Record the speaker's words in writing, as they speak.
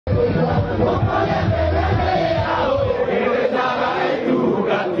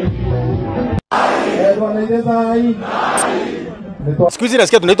Siku hizi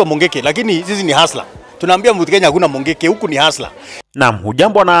nasikia tunaitwa mongeke, lakini sisi ni hasla. Tunaambia mtu Kenya hakuna mongeke, huku ni hasla. Naam,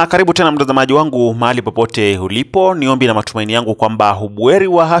 hujambo na karibu tena mtazamaji wangu mahali popote ulipo. Niombi na matumaini yangu kwamba ubuheri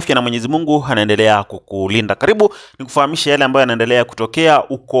wa afya na Mwenyezi Mungu anaendelea kukulinda. Karibu nikufahamisha yale ambayo yanaendelea kutokea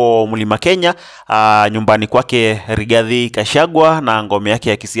huko Mlima Kenya, nyumbani kwake Rigathi Gachagua na ngome yake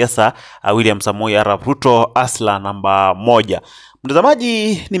ya kisiasa William Samoei Arap Ruto, asla namba 1.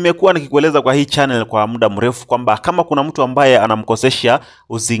 Mtazamaji, nimekuwa nikikueleza kwa hii channel kwa muda mrefu kwamba kama kuna mtu ambaye anamkosesha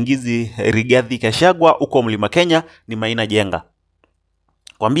usingizi Rigathi Gachagua huko Mlima Kenya ni Maina Njenga.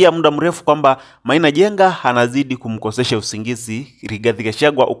 Kwambia muda mrefu kwamba Maina Njenga anazidi kumkosesha usingizi Rigathi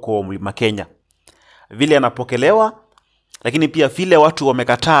Gachagua huko Mlima Kenya. Vile anapokelewa, lakini pia vile watu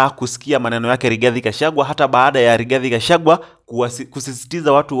wamekataa kusikia maneno yake Rigathi Gachagua, hata baada ya Rigathi Gachagua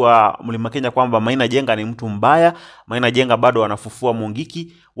kusisitiza watu wa Mlima Kenya kwamba Maina Njenga ni mtu mbaya, Maina Njenga bado anafufua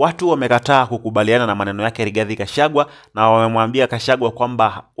Mungiki. Watu wamekataa kukubaliana na maneno yake Rigathi Gachagua na wamemwambia Gachagua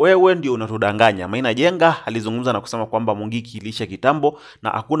kwamba wewe ndio unatudanganya. Maina Njenga alizungumza na kusema kwamba Mungiki ilisha kitambo na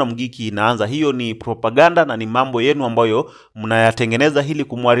hakuna Mungiki inaanza. Hiyo ni propaganda na ni mambo yenu ambayo mnayatengeneza ili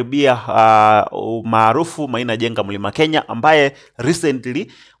kumharibia maarufu Maina Njenga Mlima Kenya, ambaye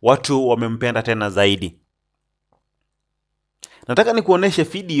recently watu wamempenda tena zaidi. Nataka nikuoneshe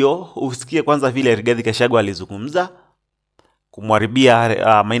video usikie kwanza vile Rigathi Gachagua alizungumza kumharibia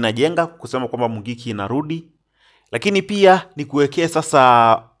Maina Njenga, kusema kwamba Mungiki inarudi. Lakini pia nikuwekee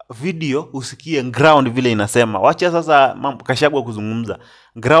sasa video usikie ground vile inasema. Wacha sasa Gachagua kuzungumza.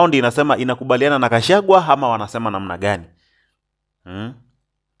 Ground inasema inakubaliana na Gachagua ama wanasema namna gani?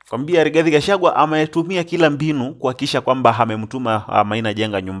 Kwambia Rigathi Gachagua ametumia kila mbinu kuhakikisha kwamba amemtuma Maina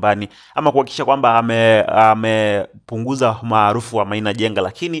Njenga nyumbani, ama kuhakikisha kwamba amepunguza maarufu wa Maina Njenga,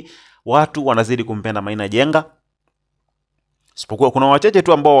 lakini watu wanazidi kumpenda Maina Njenga. Sipokuwa kuna wachache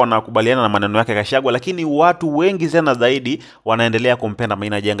tu ambao wanakubaliana na maneno yake Gachagua, lakini watu wengi sana zaidi wanaendelea kumpenda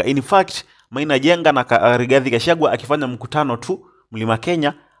Maina Njenga. In fact, Maina Njenga na Rigathi Gachagua akifanya mkutano tu Mlima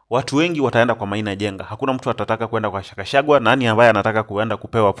Kenya, watu wengi wataenda kwa Maina Njenga. Hakuna mtu atataka kwenda kwa Gachagua. Nani ambaye anataka kuenda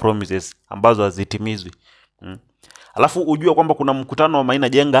kupewa promises ambazo hazitimizwi? Alafu ujue kwamba kuna mkutano wa Maina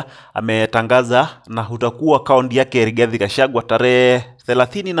Njenga ametangaza, na utakuwa kaunti yake Rigathi Gachagua tarehe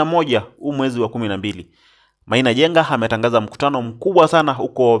 31 mwezi wa 12. Maina Njenga ametangaza mkutano mkubwa sana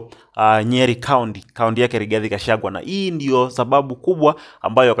huko Nyeri kaunti yake Rigathi Gachagua, na hii ndio sababu kubwa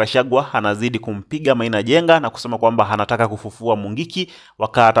ambayo Gachagua anazidi kumpiga Maina Njenga na kusema kwamba anataka kufufua Mungiki.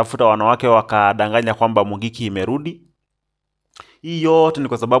 Wakatafuta wanawake wakadanganya kwamba Mungiki imerudi. Hii yote ni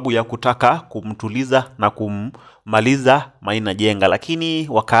kwa sababu ya kutaka kumtuliza na kummaliza Maina Njenga, lakini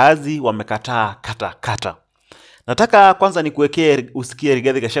wakaazi wamekataa kata. Nataka kwanza nikuwekee usikie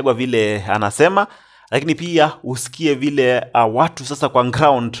Rigathi Gachagua vile anasema, lakini pia usikie vile watu sasa kwa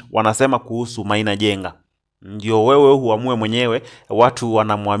ground wanasema kuhusu Maina Njenga. Ndio wewe huamue mwenyewe watu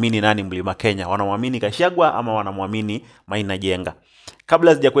wanamwamini nani Mlima Kenya, wanamwamini Gachagua ama wanamwamini Maina Njenga.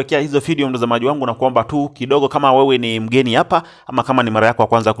 Kabla sijakuwekea hizo video mtazamaji wangu, na kuomba tu kidogo, kama wewe ni mgeni hapa ama kama ni mara yako ya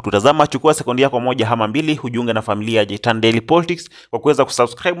kwanza kututazama, chukua sekundi yako 1 ama 2 ujiunge na familia ya Tani Daily Politics kwa kuweza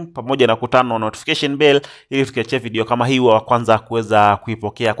kusubscribe pamoja na kutano notification bell ili tukiachia video kama hii wa kwanza kuweza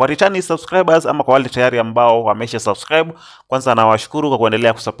kuipokea. Kwa returning subscribers ama kwa wale tayari ambao wamesha subscribe, kwanza nawashukuru kwa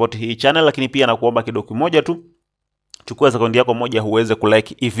kuendelea kusupport hii channel, lakini pia na kuomba kidogo kimoja tu, chukua sekundi yako 1 uweze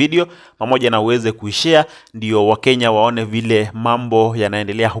kulike hii video pamoja na uweze kuishare, ndio Wakenya waone vile mambo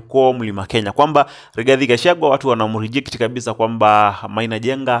yanaendelea huko Mlima Kenya, kwamba Rigathi Gachagua watu wanamreject kabisa kwamba Maina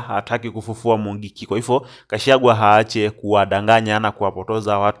Njenga hataki kufufua Mungiki. Kwa hivyo Gachagua haache kuwadanganya na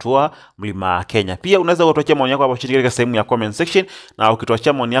kuwapotoza watu wa Mlima Kenya. Pia unaweza kutuachia maoni yako hapo chini katika sehemu ya comment section, na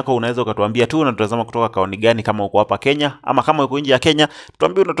ukituachia maoni yako unaweza ukatuambia tu unatazama kutoka kaunti gani, kama uko hapa Kenya ama kama uko nje ya Kenya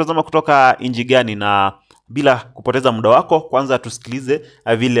tuambie unatazama kutoka nchi gani. Na bila kupoteza muda wako, kwanza tusikilize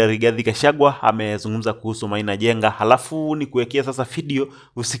vile Rigathi Gachagua amezungumza kuhusu Maina Njenga, halafu nikuwekea sasa video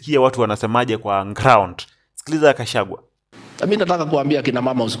usikie watu wanasemaje kwa ground. Sikiliza Gachagua. Mimi nataka kuambia kina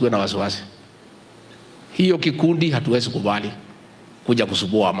mama usikuwe na wasiwasi. Hiyo kikundi hatuwezi kubali kuja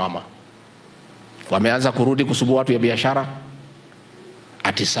kusubua mama. Wameanza kurudi kusubua watu ya biashara.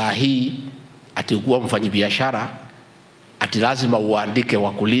 Ati saa hii ati kuwa mfanyabiashara ati lazima uandike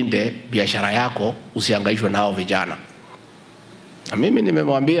wakulinde biashara yako, usihangaishwe nao vijana. Na mimi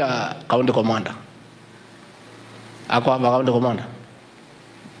nimemwambia county commander. Ako hapa county commander.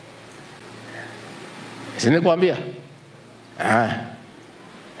 Sinikwambia?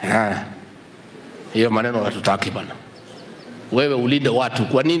 Hiyo maneno hatutaki bana. Wewe ulinde watu.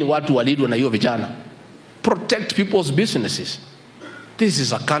 Kwa nini watu walidwe na hiyo vijana? Protect people's businesses. This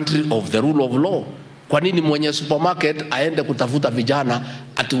is a country of the rule of law. Kwa nini mwenye supermarket aende kutafuta vijana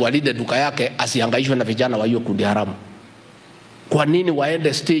atuwalinde duka yake asihangaishwe na vijana wa hiyo kundi haramu? Kwa nini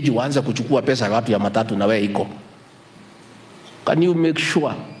waende stage waanze kuchukua pesa ya watu ya matatu na wewe iko? Can you make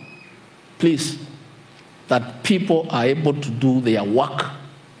sure, please, that people are able to do their work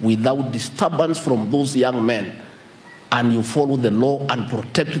without disturbance from those young men, and you follow the law and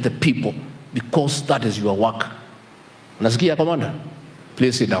protect the people, because that is your work. Nasikia, Commander?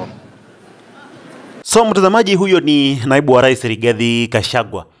 Please sit down. So mtazamaji, huyo ni naibu wa rais Rigathi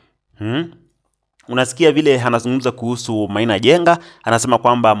Gachagua. Unasikia vile anazungumza kuhusu Maina Njenga, anasema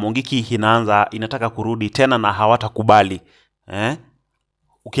kwamba Mungiki inataka kurudi tena na hawatakubali.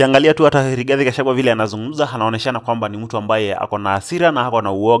 Ukiangalia tu hata Rigathi Gachagua vile anazungumza, anaoneshana kwamba ni mtu ambaye ako na hasira na ako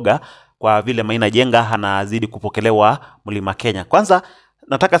na uoga kwa vile Maina Njenga anazidi kupokelewa Mlima Kenya. Kwanza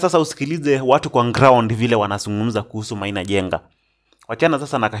nataka sasa usikilize watu kwa ground vile wanazungumza kuhusu Maina Njenga. Wachana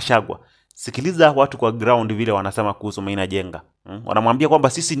sasa na Gachagua. Sikiliza watu kwa ground vile wanasema kuhusu Maina Njenga. Wanamwambia kwamba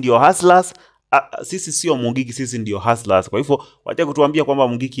sisi ndio hustlers, sisi sio Mungiki, sisi ndio hustlers. Kwa hivyo wacha kutuambia kwamba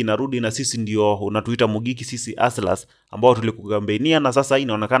Mungiki inarudi na sisi ndio unatuita Mungiki, sisi hustlers ambao tulikugambenia na sasa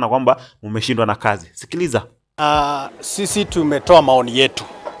inaonekana kwamba mmeshindwa na kazi. Sikiliza. Sisi tumetoa maoni yetu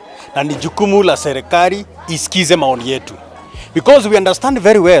na ni jukumu la serikali isikize maoni yetu, because we understand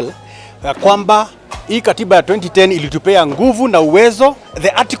very well kwamba hii katiba ya 2010 ilitupea nguvu na uwezo. The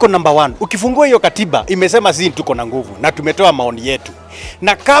article number 1, ukifungua hiyo katiba imesema sisi tuko na nguvu na tumetoa maoni yetu,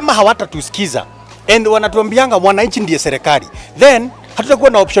 na kama hawatatusikiza and wanatuambianga mwananchi ndiye serikali, then hatutakuwa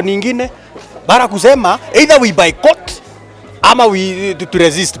na option nyingine bara kusema either we boycott ama we to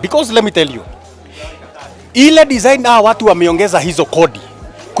resist. Because let me tell you, ile design watu wameongeza hizo kodi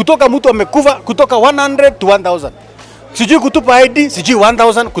kutoka mtu amekufa kutoka 100 to 1000, sijui kutupa ID sijui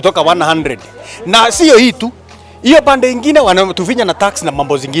 1000 kutoka 100, na sio hii tu, hiyo pande nyingine wanatufinya na tax na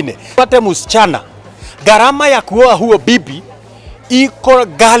mambo zingine. Pate msichana, gharama ya kuoa huo bibi iko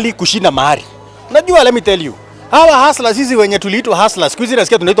gali kushinda mahari. Najua, let me tell you, hawa hustler sisi wenye tuliitwa hustlers, siku hizi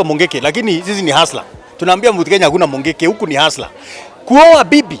nasikia tunaitwa Mungiki, lakini sisi ni hustler. Tunaambia mtu Kenya hakuna Mungiki, huku ni hustler. Kuoa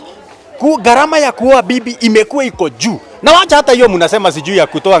bibi, gharama ya kuoa bibi imekuwa iko juu. Na wacha hata hiyo mnasema sijui ya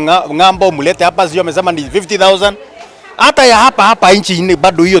kutoa ngambo mulete hapa, sio amesema ni 50,000. Hata ya hapa nchi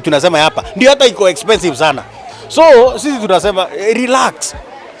bado hiyo tunasema hapa ndio hata iko expensive sana. So sisi tunasema relax.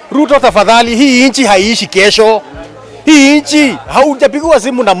 Ruto tafadhali, hii nchi haiishi kesho. Hii nchi haujapigwa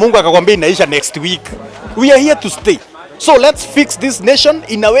simu na Mungu akakwambia inaisha next week. We are here to stay. So let's fix this nation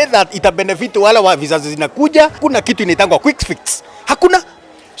in a way that ita benefit wale wa vizazi zinakuja. Kuna kitu inaitangwa quick fix. Hakuna.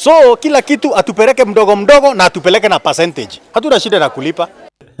 So kila kitu atupeleke mdogo mdogo na atupeleke na percentage. Hatuna shida na kulipa.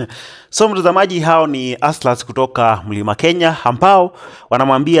 So mtazamaji, hao ni hustlers kutoka Mlima Kenya ambao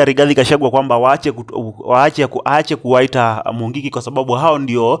wanamwambia Rigathi Gachagua kwamba waache kuwaita Mungiki kwa sababu hao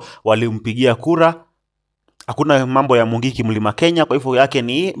ndio walimpigia kura. Hakuna mambo ya Mungiki Mlima Kenya. Kwa hivyo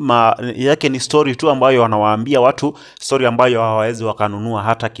yake ni story tu ambayo wanawaambia watu, story ambayo hawawezi wakanunua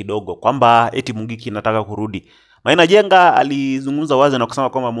hata kidogo, kwamba eti Mungiki inataka kurudi. Maina Njenga alizungumza wazi na kusema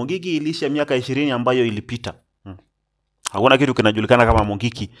kwamba Mungiki ilisha miaka 20 ambayo ilipita. Hakuna kitu kinajulikana kama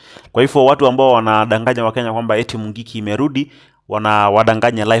Mungiki. Kwa hivyo watu ambao wanadanganya Wakenya kwamba eti Mungiki imerudi,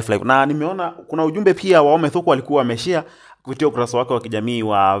 wadanganya life. Na nimeona kuna ujumbe pia wa Thuku alikuwa ameshare kupitia ukurasa wake wa kijamii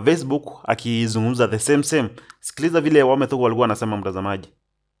wa Facebook akizungumza the same. Sikiliza vile Thuku walikuwa wanasema mtazamaji.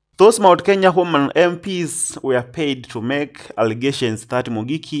 Those Mount Kenya women MPs were paid to make allegations that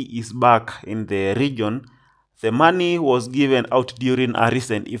Mungiki is back in the region. The money was given out during a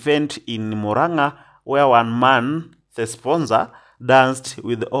recent event in Murang'a where one man, the sponsor, danced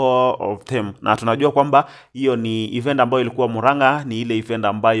with all of them. Na tunajua kwamba hiyo ni event ambayo ilikuwa Murang'a, ni ile event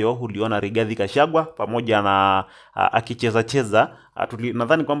ambayo uliona Rigathi Gachagua pamoja na akicheza.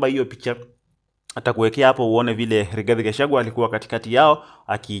 Nadhani kwamba hiyo picha atakuwekea hapo uone vile Rigathi Gachagua alikuwa katikati yao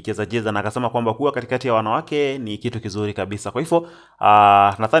akicheza na akasema kwamba kuwa katikati ya wanawake ni kitu kizuri kabisa. Kwa hivyo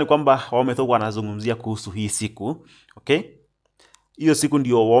nadhani kwamba Thuku anazungumzia kuhusu hii siku. Okay? Hiyo siku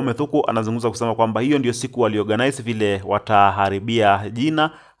ndio Thuku anazungumza kusema kwamba hiyo ndio siku waliorganize vile wataharibia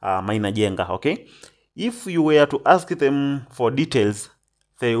jina Maina Njenga. Okay? If you were to ask them for details,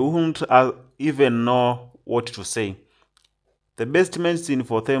 they wouldn't even know what to say. The best medicine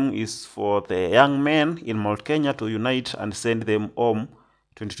for them is for the young men in Mount Kenya to unite and send them home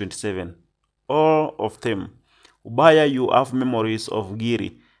 2027. All of them. Ubaya, you have memories of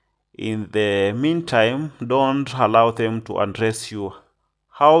Giri. In the meantime, don't allow them to undress you.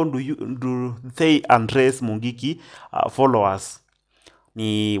 How do they undress Mungiki followers?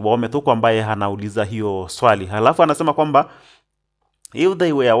 Ni Thuku ambaye anauliza hiyo swali. Halafu anasema kwamba If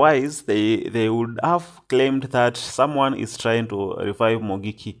they were wise, they would have claimed that someone is trying to revive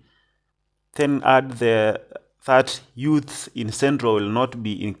Mungiki. Then add that youths in Central will not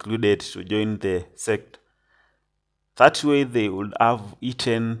be included to join the sect. That way they would have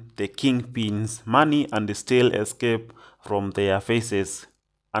eaten the kingpin's money and still escape from their faces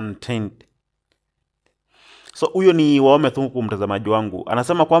untainted. So huyo ni Waume Thungu, mtazamaji wangu.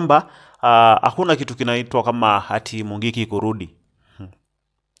 Anasema kwamba hakuna kitu kinaitwa kama hati Mungiki kurudi.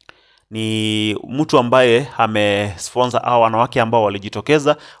 Ni mtu ambaye amesponsor hao wanawake ambao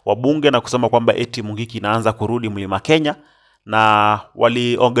walijitokeza wabunge na kusema kwamba eti Mungiki inaanza kurudi Mlima Kenya, na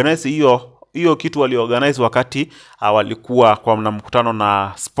waliorganize hiyo kitu waliorganize wakati walikuwa kwa mkutano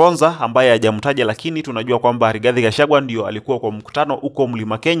na sponsor ambaye hajamtaja, lakini tunajua kwamba Rigathi Gachagua ndio alikuwa kwa mkutano uko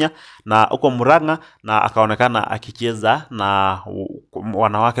Mlima Kenya na uko Murang'a, na akaonekana akicheza na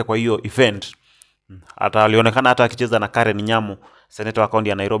wanawake kwa hiyo event. Hata alionekana hata akicheza na Karen Nyamu, senator wa kaunti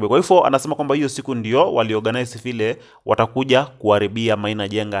ya Nairobi. Kwa hivyo anasema kwamba hiyo siku ndio waliorganize vile watakuja kuharibia Maina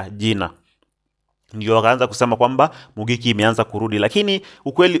Njenga jina. Ndio wakaanza kusema kwamba Mungiki imeanza kurudi, lakini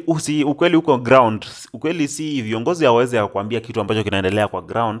ukweli uko ground. Ukweli si viongozi hawawezi kukuambia kitu ambacho kinaendelea kwa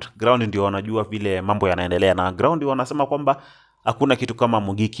ground. Ground ndio wanajua vile mambo yanaendelea, na ground wanasema kwamba hakuna kitu kama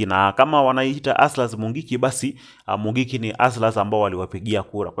Mungiki, na kama wanaita Aslas Mungiki, basi Mungiki ni Aslas ambao waliwapigia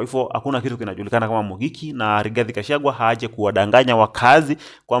kura. Kwa hivyo hakuna kitu kinajulikana kama Mungiki, na Rigathi Gachagua haaje kuwadanganya wakazi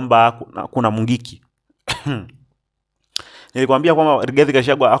kwamba kuna Mungiki. Nilikwambia kwamba Rigathi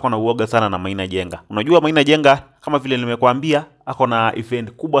Gachagua ako na uoga sana na Maina Njenga. Unajua Maina Njenga, kama vile nimekuambia, ako na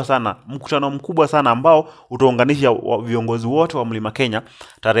event kubwa sana, mkutano mkubwa sana ambao utaunganisha viongozi wote wa Mlima Kenya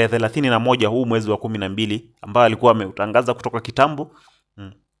tarehe 31 huu mwezi wa 12, ambao alikuwa ameutangaza kutoka kitambo.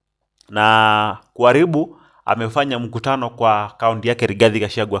 Na kuharibu amefanya mkutano kwa kaunti yake Rigathi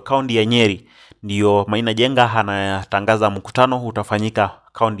Gachagua, kaunti ya Nyeri. Ndio Maina Njenga anatangaza mkutano utafanyika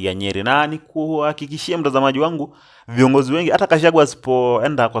kaunti ya Nyeri, na ni kuhakikishia mtazamaji wangu viongozi wengi, hata Gachagua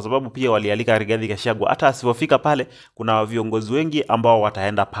asipoenda, kwa sababu pia walialika Rigathi Gachagua, hata asipofika pale kuna viongozi wengi ambao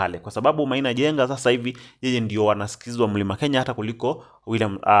wataenda pale, kwa sababu Maina Njenga sasa hivi yeye ndio wanasikizwa Mlima Kenya hata kuliko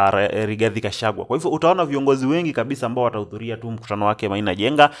Rigathi Gachagua. Kwa hivyo utaona viongozi wengi kabisa ambao watahudhuria tu mkutano wake Maina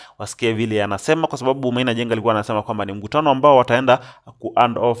Njenga, wasikie vile anasema, kwa sababu Maina Njenga alikuwa anasema kwamba ni mkutano ambao wataenda ku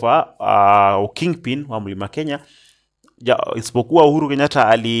hand over kingpin wa Mlima Kenya. Isipokuwa Uhuru Kenyatta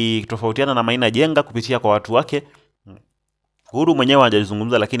alitofautiana na Maina Njenga kupitia kwa watu wake. Uhuru mwenyewe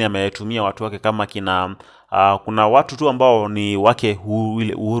hajazungumza, lakini ametumia watu wake kama kuna watu tu ambao ni wake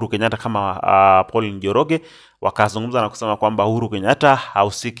Uhuru Kenyatta kama Paul Njoroge, wakazungumza na kusema kwamba Uhuru Kenyatta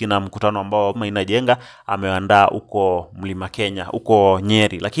hausiki na mkutano ambao Maina Njenga ameandaa uko Mlima Kenya, uko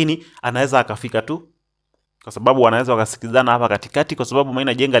Nyeri, lakini anaweza akafika tu, kwa sababu wanaweza wakasikizana hapa katikati, kwa sababu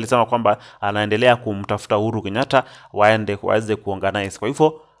Maina Njenga alisema kwamba anaendelea kumtafuta Uhuru Kenyatta waweze kuorganize. Kwa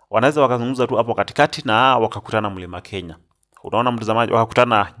hivyo wanaweza wakazungumza tu hapo katikati na wakakutana Mlima Kenya. Unaona mtazamaji,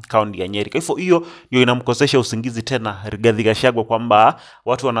 wakakutana kaunti ya Nyeri. Kwa hivyo hiyo ndio inamkosesha usingizi tena Rigathi Gachagua, kwamba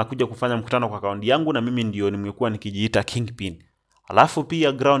watu wanakuja kufanya mkutano kwa kaunti yangu na mimi ndio nimekuwa nikijiita kingpin. Alafu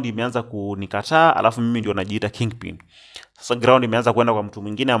pia ground imeanza kunikataa, alafu mimi ndio najiita kingpin. Sasa ground imeanza kwenda kwa mtu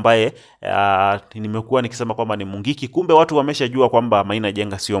mwingine ambaye nimekuwa nikisema kwamba ni Mungiki. Kumbe watu wameshajua kwamba Maina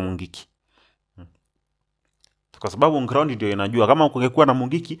Njenga sio Mungiki, kwa sababu ground ndio inajua. Kama kungekuwa na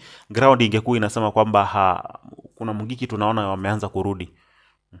Mungiki, ground ingekuwa inasema kwamba kuna Mungiki, tunaona wameanza kurudi.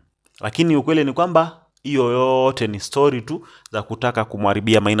 Lakini ukweli ni kwamba hiyo yote ni story tu za kutaka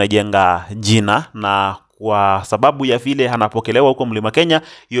kumharibia Maina Njenga jina, na kwa sababu ya vile anapokelewa huko Mlima Kenya,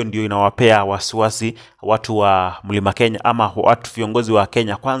 hiyo ndio inawapea wasiwasi watu wa Mlima Kenya, ama watu viongozi wa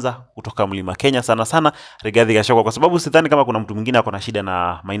Kenya kwanza kutoka Mlima Kenya, sana sana Rigathi Gachagua, kwa sababu sidhani kama kuna mtu mwingine ako na shida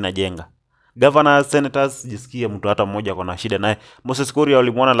na Maina Njenga. Governors, senators, jisikie mtu hata mmoja ako na shida naye. Moses Kuria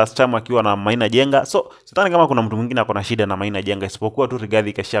walimuona last time akiwa na Maina Njenga, so sidhani kama kuna mtu mwingine ako na shida na Maina Njenga isipokuwa tu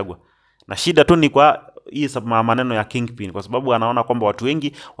Rigathi Gachagua. Na shida tu ni kwa hii maneno ya kingpin, kwa sababu anaona kwamba watu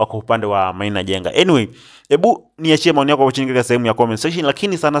wengi wako upande wa Maina Njenga. Anyway, hebu niachie maoni yako hapo chini katika sehemu ya comment section,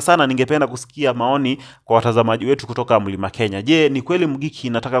 lakini sana sana ningependa kusikia maoni kwa watazamaji wetu kutoka Mlima Kenya. Je, ni kweli Mungiki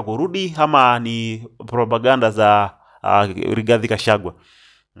inataka kurudi ama ni propaganda za Rigathi Gachagua?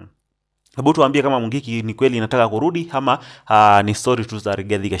 Hebu tuambie kama Mungiki ni kweli inataka kurudi ama ni story tu za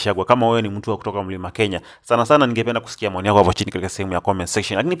Rigathi Gachagua. Kama wewe ni mtu wa kutoka Mlima Kenya, sana sana ningependa kusikia maoni yako hapo chini katika sehemu ya comment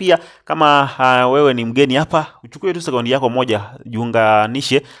section. Lakini pia kama wewe ni mgeni hapa, uchukue tu sekondi yako moja,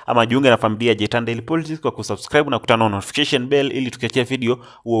 jiunganishe ama jiunge na familia Jetan Daily Politics kwa kusubscribe na kutana notification bell, ili tukiachia video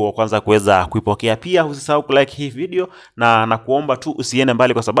uwe wa kwanza kuweza kuipokea. Pia usisahau kulike hii video, na kuomba tu usiende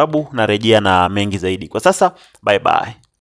mbali kwa sababu narejea na mengi zaidi. Kwa sasa, bye bye.